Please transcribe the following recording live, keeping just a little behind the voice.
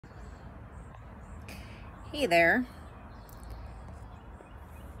Hey there.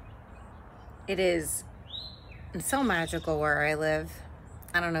 It is so magical where I live.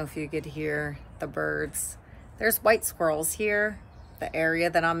 I don't know if you could hear the birds. There's white squirrels here. The area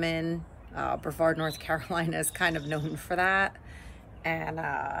that I'm in, Brevard, North Carolina, is kind of known for that. And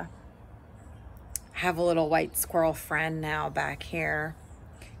I have a little white squirrel friend now back here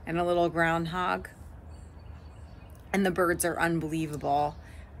and a little groundhog. And the birds are unbelievable.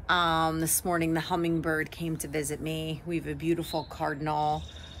 This morning, the hummingbird came to visit me. We have a beautiful cardinal.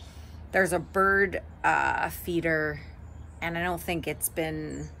 There's a bird feeder, and I don't think it's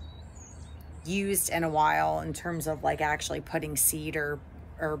been used in a while in terms of like actually putting seed or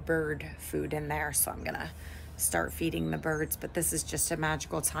bird food in there. So I'm gonna start feeding the birds, but this is just a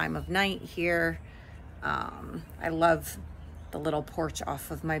magical time of night here. I love the little porch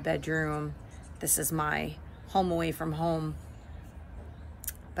off of my bedroom. This is my home away from home.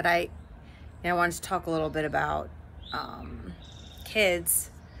 But I wanted to talk a little bit about kids,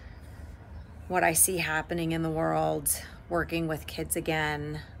 what I see happening in the world, working with kids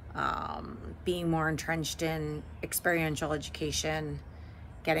again, being more entrenched in experiential education,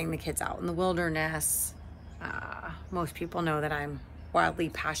 getting the kids out in the wilderness. Most people know that I'm wildly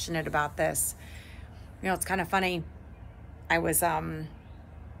passionate about this. You know, it's kind of funny. I was, when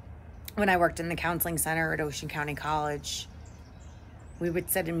I worked in the counseling center at Ocean County College, we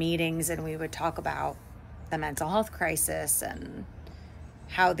would sit in meetings and we would talk about the mental health crisis and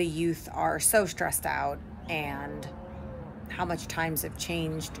how the youth are so stressed out and how much times have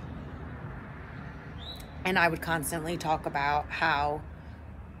changed. And I would constantly talk about how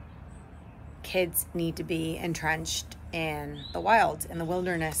kids need to be entrenched in the wild, in the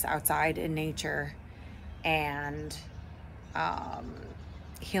wilderness, outside in nature, and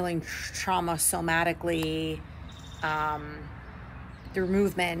healing trauma somatically, through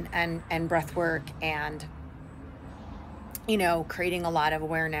movement and breath work, and creating a lot of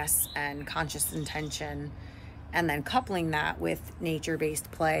awareness and conscious intention, and then coupling that with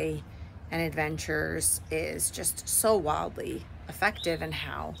nature-based play and adventures is just so wildly effective, and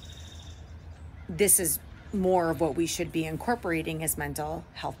how this is more of what we should be incorporating as mental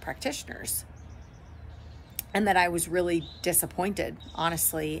health practitioners. And that I was really disappointed,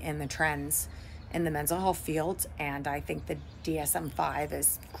 honestly, in the trends in the mental health field, and I think the DSM-5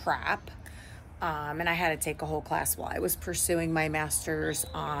 is crap. And I had to take a whole class while I was pursuing my master's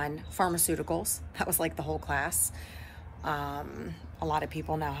on pharmaceuticals. That was like the whole class. A lot of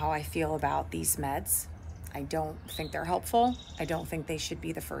people know how I feel about these meds. I don't think they're helpful. I don't think they should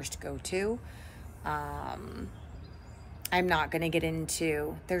be the first go-to. I'm not going to get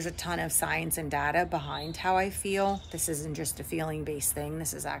into, there's a ton of science and data behind how I feel. This isn't just a feeling-based thing.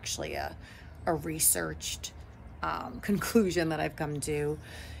 This is actually a researched conclusion that I've come to.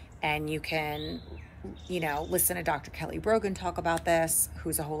 And you can, listen to Dr. Kelly Brogan talk about this,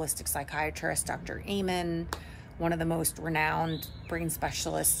 who's a holistic psychiatrist, Dr. Amen, one of the most renowned brain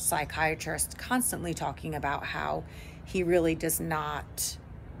specialist psychiatrists, constantly talking about how he really does not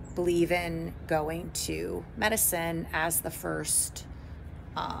believe in going to medicine as the first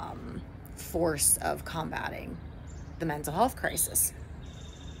force of combating the mental health crisis.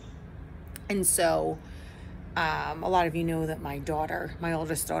 And so a lot of you know that my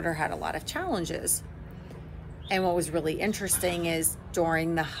oldest daughter, had a lot of challenges. And what was really interesting is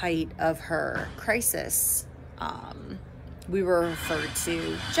during the height of her crisis, we were referred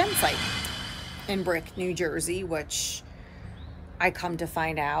to Gen Psych in Brick, New Jersey, which I come to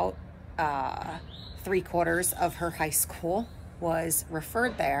find out 3/4 of her high school was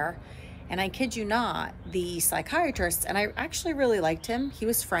referred there. And I kid you not, the psychiatrist, and I actually really liked him. He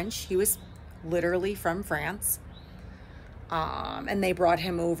was French. He was literally from France. And they brought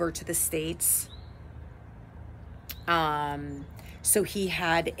him over to the States. So he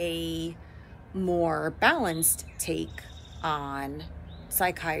had a more balanced take on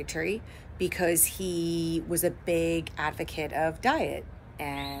psychiatry because he was a big advocate of diet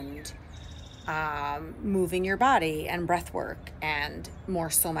and moving your body and breath work and more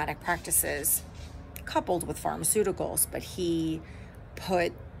somatic practices coupled with pharmaceuticals. But he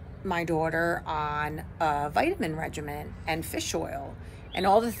put my daughter on a vitamin regimen and fish oil and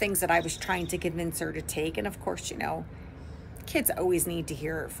all the things that I was trying to convince her to take. And of course, kids always need to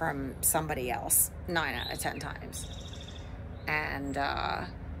hear it from somebody else 9 out of 10 times. And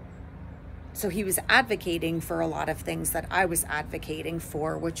so he was advocating for a lot of things that I was advocating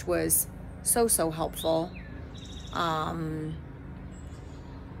for, which was so helpful.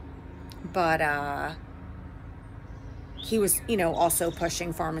 But he was, also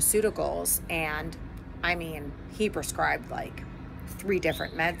pushing pharmaceuticals. And I mean, he prescribed like 3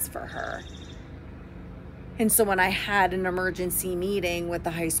 different meds for her. And so when I had an emergency meeting with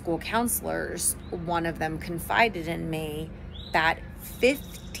the high school counselors, one of them confided in me that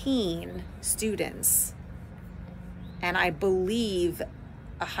 15 students, and I believe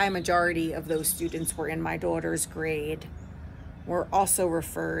a high majority of those students were in my daughter's grade, were also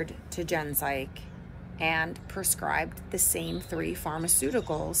referred to Gen Psych and prescribed the same 3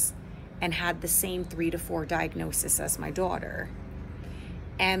 pharmaceuticals and had the same 3 to 4 diagnoses as my daughter.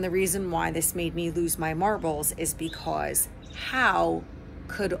 And the reason why this made me lose my marbles is because how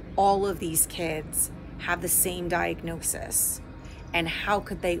could all of these kids have the same diagnosis? And how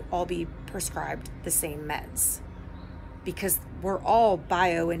could they all be prescribed the same meds? Because we're all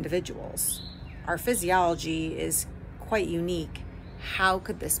bio individuals. Our physiology is quite unique. How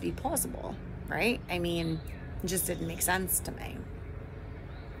could this be plausible, right? I mean, it just didn't make sense to me.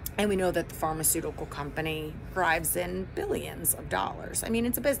 And we know that the pharmaceutical company drives in billions of dollars. I mean,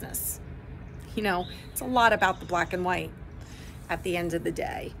 it's a business. You know, it's a lot about the black and white at the end of the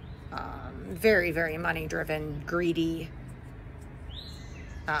day. Very, very money-driven, greedy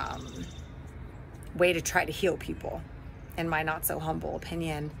way to try to heal people, in my not-so-humble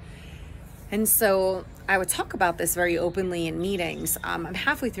opinion. And so I would talk about this very openly in meetings. I'm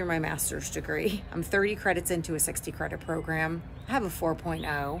halfway through my master's degree. I'm 30 credits into a 60-credit program. I have a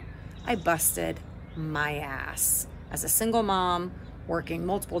 4.0. I busted my ass as a single mom, working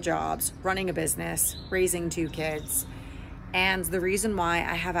multiple jobs, running a business, raising 2 kids. And the reason why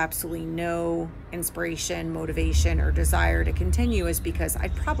I have absolutely no inspiration, motivation, or desire to continue is because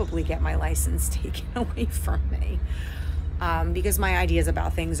I'd probably get my license taken away from me. Because my ideas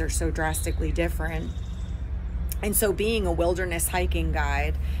about things are so drastically different. And so being a wilderness hiking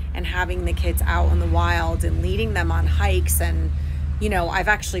guide and having the kids out in the wild and leading them on hikes, and, you know, I've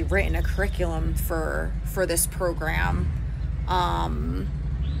actually written a curriculum for this program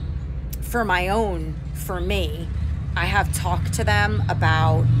for me. I have talked to them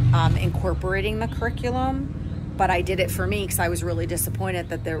about incorporating the curriculum, but I did it for me because I was really disappointed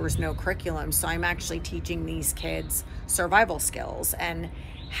that there was no curriculum. So I'm actually teaching these kids survival skills and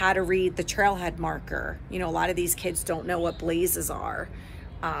how to read the trailhead marker. You know, a lot of these kids don't know what blazes are.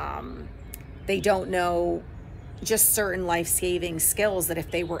 They don't know just certain life-saving skills that if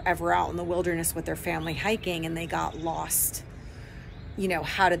they were ever out in the wilderness with their family hiking and they got lost, you know,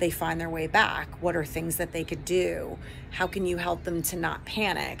 how do they find their way back? What are things that they could do? How can you help them to not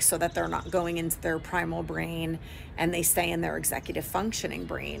panic so that they're not going into their primal brain and they stay in their executive functioning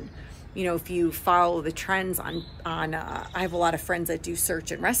brain? You know, if you follow the trends on I have a lot of friends that do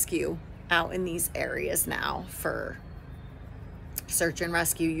search and rescue out in these areas now for search and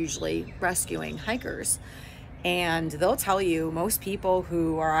rescue, usually rescuing hikers. And they'll tell you most people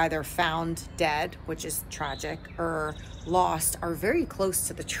who are either found dead, which is tragic, or lost are very close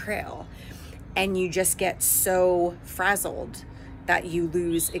to the trail. And you just get so frazzled that you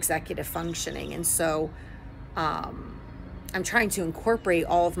lose executive functioning. And so I'm trying to incorporate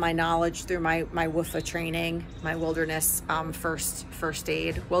all of my knowledge through my WUFA training, my wilderness first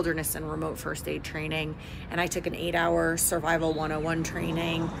aid, wilderness and remote first aid training. And I took an 8-hour survival 101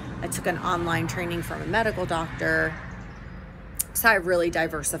 training. I took an online training from a medical doctor. So I've really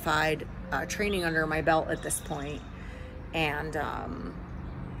diversified training under my belt at this point. And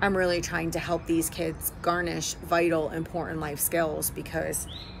I'm really trying to help these kids garnish vital, important life skills, because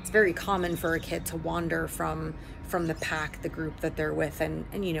it's very common for a kid to wander from the pack, the group that they're with,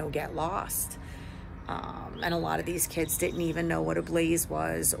 and you know, get lost. And a lot of these kids didn't even know what a blaze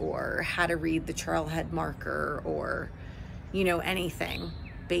was, or how to read the trailhead marker, or, you know, anything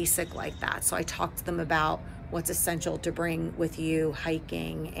basic like that. So I talked to them about what's essential to bring with you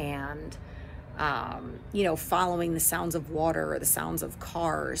hiking, and you know, following the sounds of water or the sounds of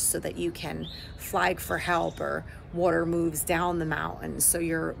cars so that you can flag for help, or water moves down the mountain, so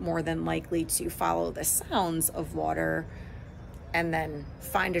you're more than likely to follow the sounds of water and then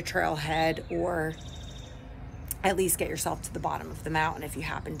find a trailhead, or at least get yourself to the bottom of the mountain if you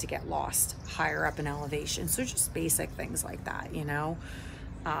happen to get lost higher up in elevation. So just basic things like that, you know,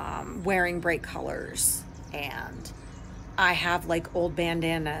 wearing bright colors. And I have like old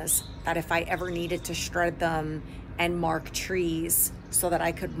bandanas that if I ever needed to shred them and mark trees so that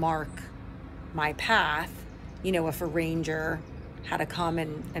I could mark my path, you know, if a ranger had to come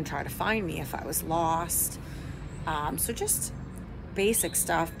and try to find me if I was lost. So just basic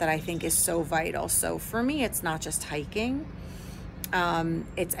stuff that I think is so vital. So for me, it's not just hiking,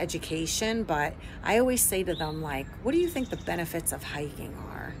 it's education, but I always say to them, like, what do you think the benefits of hiking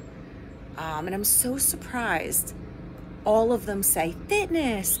are? And I'm so surprised. All of them say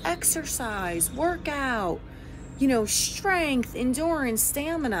fitness, exercise, workout, you know, strength, endurance,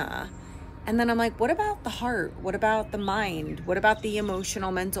 stamina. And then I'm like, what about the heart? What about the mind? What about the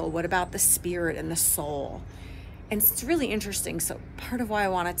emotional, mental? What about the spirit and the soul? And it's really interesting. So part of why I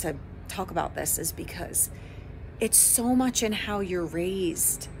wanted to talk about this is because it's so much in how you're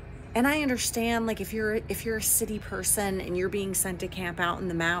raised. And I understand, like, if you're a city person and you're being sent to camp out in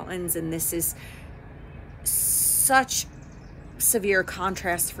the mountains, and this is such severe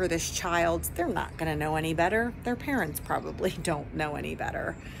contrast for this child, they're not going to know any better. Their parents probably don't know any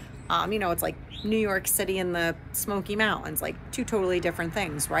better. It's like New York City and the Smoky Mountains, like two totally different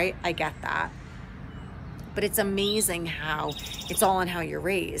things, right? I get that. But it's amazing how it's all in how you're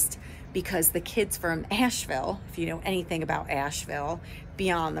raised, because the kids from Asheville, if you know anything about Asheville,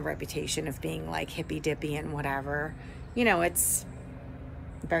 beyond the reputation of being like hippy dippy and whatever, it's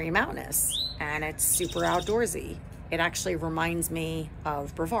very mountainous and it's super outdoorsy. It actually reminds me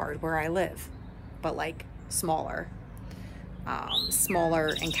of Brevard, where I live, but like smaller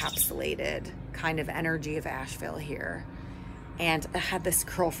encapsulated kind of energy of Asheville here. And I had this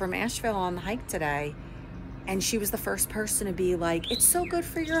girl from Asheville on the hike today, and she was the first person to be like, it's so good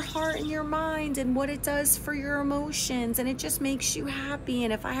for your heart and your mind and what it does for your emotions, and it just makes you happy.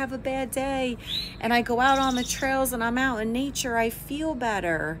 And if I have a bad day and I go out on the trails and I'm out in nature, I feel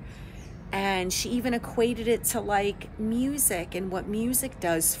better. And she even equated it to like music and what music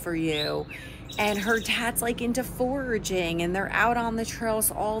does for you. And her dad's like into foraging, and they're out on the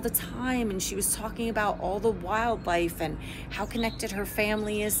trails all the time. And she was talking about all the wildlife and how connected her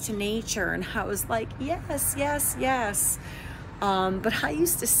family is to nature. And I was like, yes, yes, yes. But I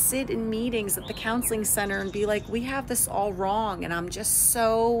used to sit in meetings at the counseling center and be like, we have this all wrong. And I'm just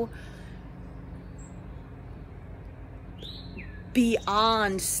so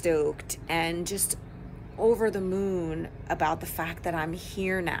beyond stoked and just over the moon about the fact that I'm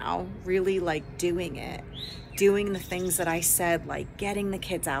here now, really like doing the things that I said, like getting the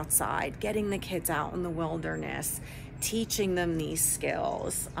kids outside, getting the kids out in the wilderness, teaching them these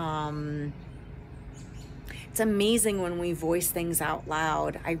skills. It's amazing when we voice things out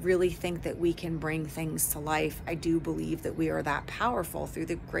loud. I really think that we can bring things to life. I do believe that we are that powerful through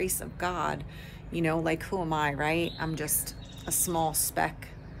the grace of God. Like, who am I, right? I'm just a small speck.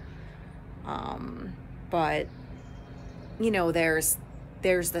 But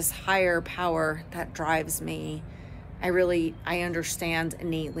there's this higher power that drives me. I understand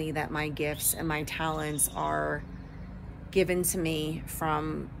innately that my gifts and my talents are given to me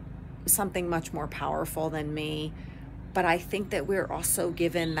from something much more powerful than me. But I think that we're also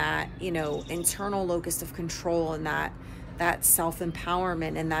given that, internal locus of control, and that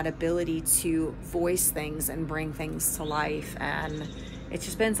self-empowerment and that ability to voice things and bring things to life. And it's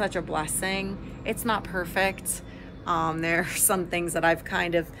just been such a blessing. It's not perfect. There are some things that I've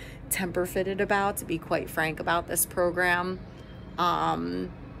kind of temper fitted about, to be quite frank about this program.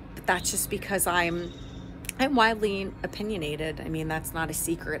 But that's just because I'm widely opinionated. I mean, that's not a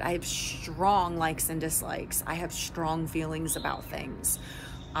secret. I have strong likes and dislikes. I have strong feelings about things.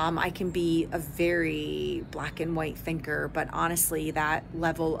 I can be a very black and white thinker, but honestly, that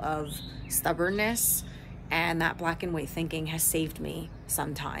level of stubbornness and that black and white thinking has saved me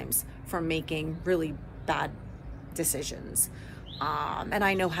sometimes from making really bad decisions. And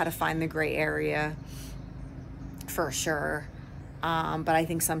I know how to find the gray area for sure. But I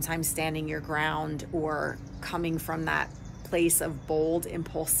think sometimes standing your ground or coming from that place of bold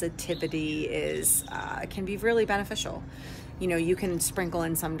impulsivity can be really beneficial. You can sprinkle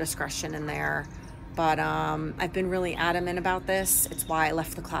in some discretion in there, but I've been really adamant about this. It's why I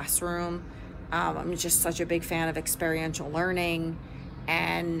left the classroom. I'm just such a big fan of experiential learning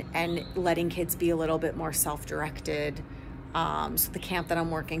and letting kids be a little bit more self-directed. So the camp that I'm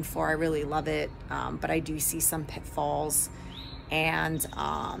working for, I really love it, but I do see some pitfalls, and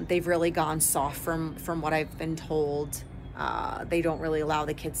they've really gone soft from what I've been told. They don't really allow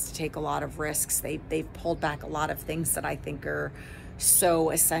the kids to take a lot of risks. They've pulled back a lot of things that I think are so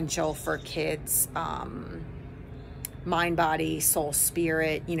essential for kids. Mind, body, soul,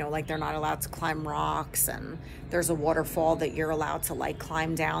 spirit, like they're not allowed to climb rocks, and there's a waterfall that you're allowed to like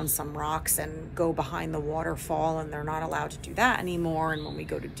climb down some rocks and go behind the waterfall, and they're not allowed to do that anymore. And when we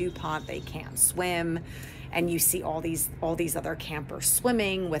go to DuPont, they can't swim, and you see all these other campers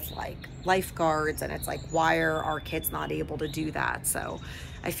swimming with like lifeguards, and it's like, why are our kids not able to do that? So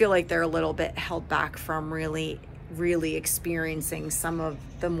I feel like they're a little bit held back from really experiencing some of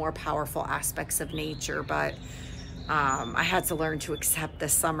the more powerful aspects of nature. But I had to learn to accept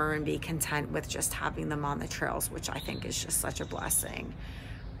this summer and be content with just having them on the trails, which I think is just such a blessing.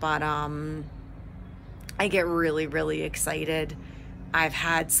 But I get really excited. I've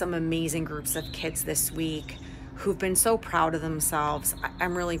had some amazing groups of kids this week. who've been so proud of themselves.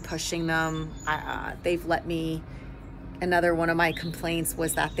 I'm really pushing them. They've let me, another one of my complaints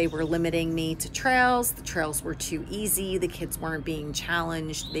was that they were limiting me to trails. The trails were too easy. The kids weren't being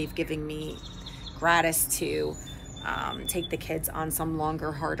challenged. They've given me gratis to take the kids on some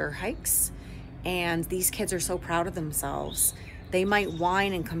longer, harder hikes. And these kids are so proud of themselves. They might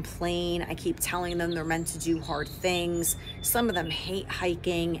whine and complain. I keep telling them they're meant to do hard things. Some of them hate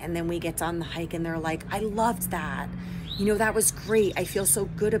hiking, and then we get on the hike and they're like, I loved that. You know, that was great. I feel so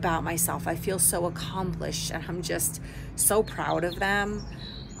good about myself. I feel so accomplished, and I'm just so proud of them.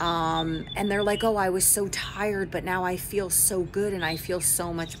 And they're like, oh, I was so tired, but now I feel so good and I feel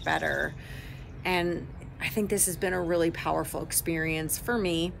so much better. And I think this has been a really powerful experience for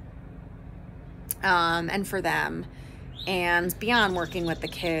me, and for them. And beyond working with the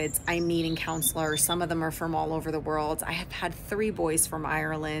kids, I'm meeting counselors. Some of them are from all over the world. I have had 3 boys from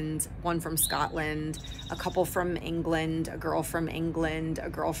Ireland, 1 from Scotland, a couple from England, a girl from England,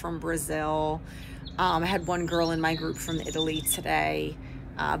 a girl from Brazil. I had 1 girl in my group from Italy today,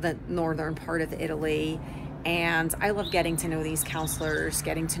 the northern part of Italy. And I love getting to know these counselors,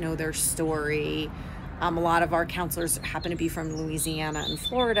 getting to know their story. A lot of our counselors happen to be from Louisiana and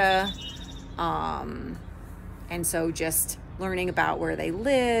Florida. And so just learning about where they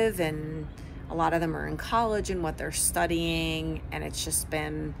live, and a lot of them are in college and what they're studying, and it's just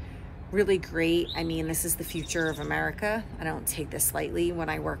been really great. I mean, this is the future of America. I don't take this lightly when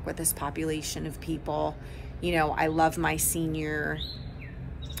I work with this population of people. You know, I love my senior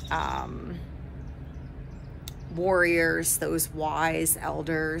warriors, those wise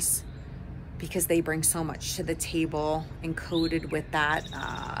elders, because they bring so much to the table, encoded with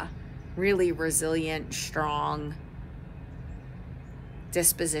that really resilient, strong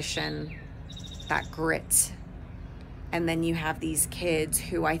disposition, that grit. And then you have these kids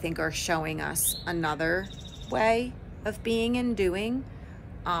who I think are showing us another way of being and doing.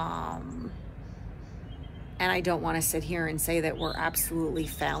 And I don't want to sit here and say that we're absolutely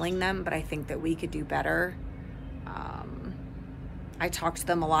failing them, but I think that we could do better. I talk to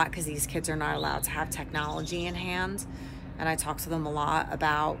them a lot because these kids are not allowed to have technology in hand. And I talk to them a lot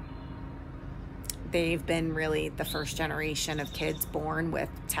about, they've been really the first generation of kids born with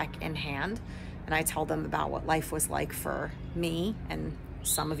tech in hand. And I tell them about what life was like for me and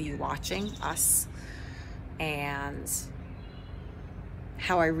some of you watching us, and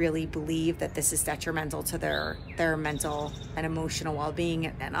how I really believe that this is detrimental to their mental and emotional well-being.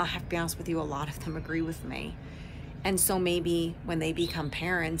 And I'll have to be honest with you, a lot of them agree with me. And so maybe when they become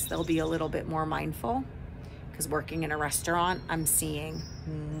parents, they'll be a little bit more mindful, because working in a restaurant, I'm seeing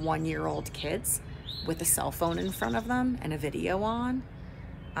 1-year-old kids with a cell phone in front of them and a video on.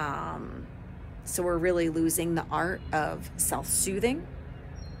 So we're really losing the art of self-soothing,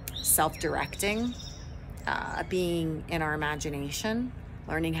 self-directing, being in our imagination,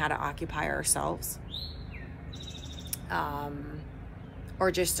 learning how to occupy ourselves, or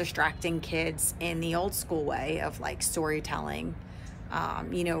just distracting kids in the old school way of like storytelling,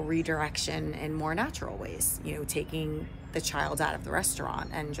 you know, redirection in more natural ways, you know, taking the child out of the restaurant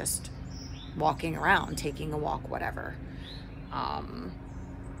and just walking around, taking a walk, whatever.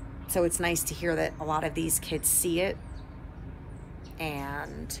 So it's nice to hear that a lot of these kids see it.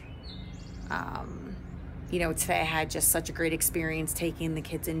 And, you know, today I had just such a great experience taking the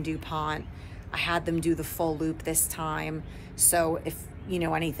kids in DuPont. I had them do the full loop this time. So if you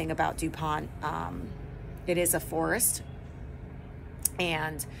know anything about DuPont, it is a forest,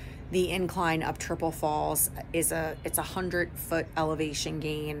 and the incline up Triple Falls is it's 100-foot elevation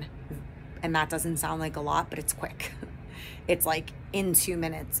gain. And that doesn't sound like a lot, but it's quick. It's like in 2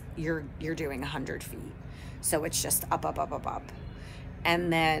 minutes, you're doing 100 feet. So it's just up, up, up, up, up.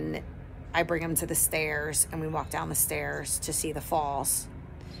 And then I bring them to the stairs, and we walk down the stairs to see the falls.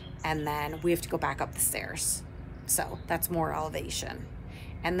 And then we have to go back up the stairs. So that's more elevation.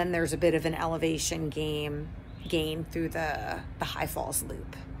 And then there's a bit of an elevation gain through the High Falls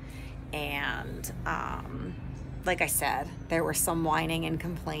loop. And like I said, there was some whining and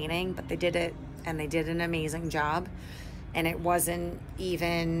complaining, but they did it, and they did an amazing job. And it wasn't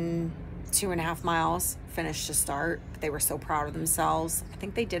even 2.5 miles finish to start, but they were so proud of themselves. I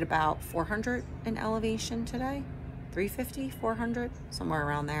think they did about 400 in elevation today, 350, 400, somewhere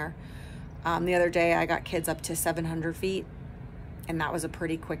around there. The other day I got kids up to 700 feet, and that was a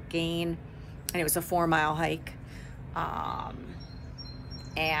pretty quick gain, and it was a 4-mile hike.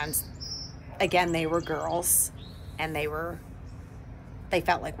 And again, they were girls, and they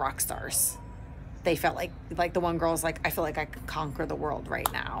felt like rock stars. They felt like the one girl's like, I feel like I could conquer the world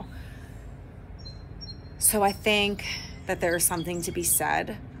right now. So I think that there's something to be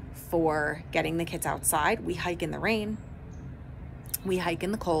said for getting the kids outside. We hike in the rain, we hike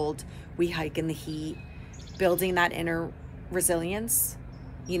in the cold, we hike in the heat, building that inner resilience.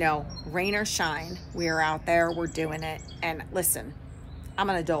 You know, rain or shine, we are out there, we're doing it. And listen, I'm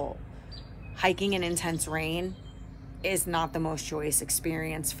an adult. Hiking in intense rain is not the most joyous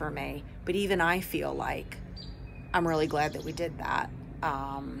experience for me, but even I feel like I'm really glad that we did that.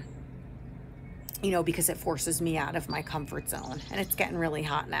 You know, because it forces me out of my comfort zone, and it's getting really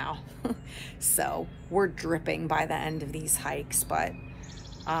hot now. So we're dripping by the end of these hikes, but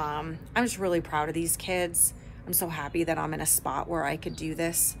I'm just really proud of these kids. I'm so happy that I'm in a spot where I could do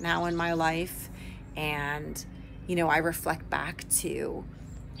this now in my life. And, you know, I reflect back to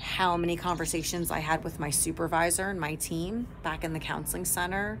how many conversations I had with my supervisor and my team back in the counseling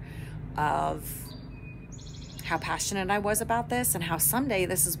center of how passionate I was about this and how someday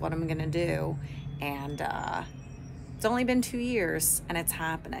this is what I'm gonna do. And it's only been 2 years and it's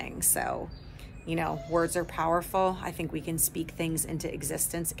happening. So, you know, words are powerful. I think we can speak things into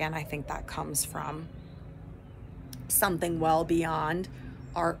existence. Again, I think that comes from something well beyond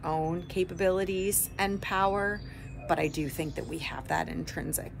our own capabilities and power. But I do think that we have that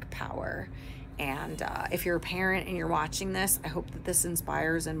intrinsic power. And if you're a parent and you're watching this, I hope that this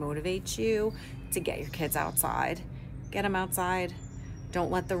inspires and motivates you to get your kids outside. Get them outside.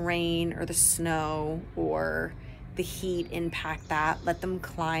 Don't let the rain or the snow or the heat impact that. Let them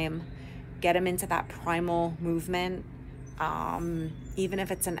climb. Get them into that primal movement. Even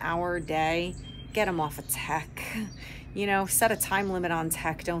if it's an hour a day, get them off of tech. You know, set a time limit on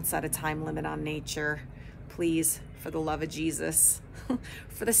tech. Don't set a time limit on nature. Please, for the love of Jesus,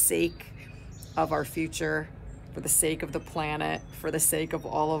 for the sake of our future, for the sake of the planet, for the sake of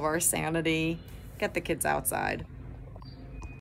all of our sanity, get the kids outside.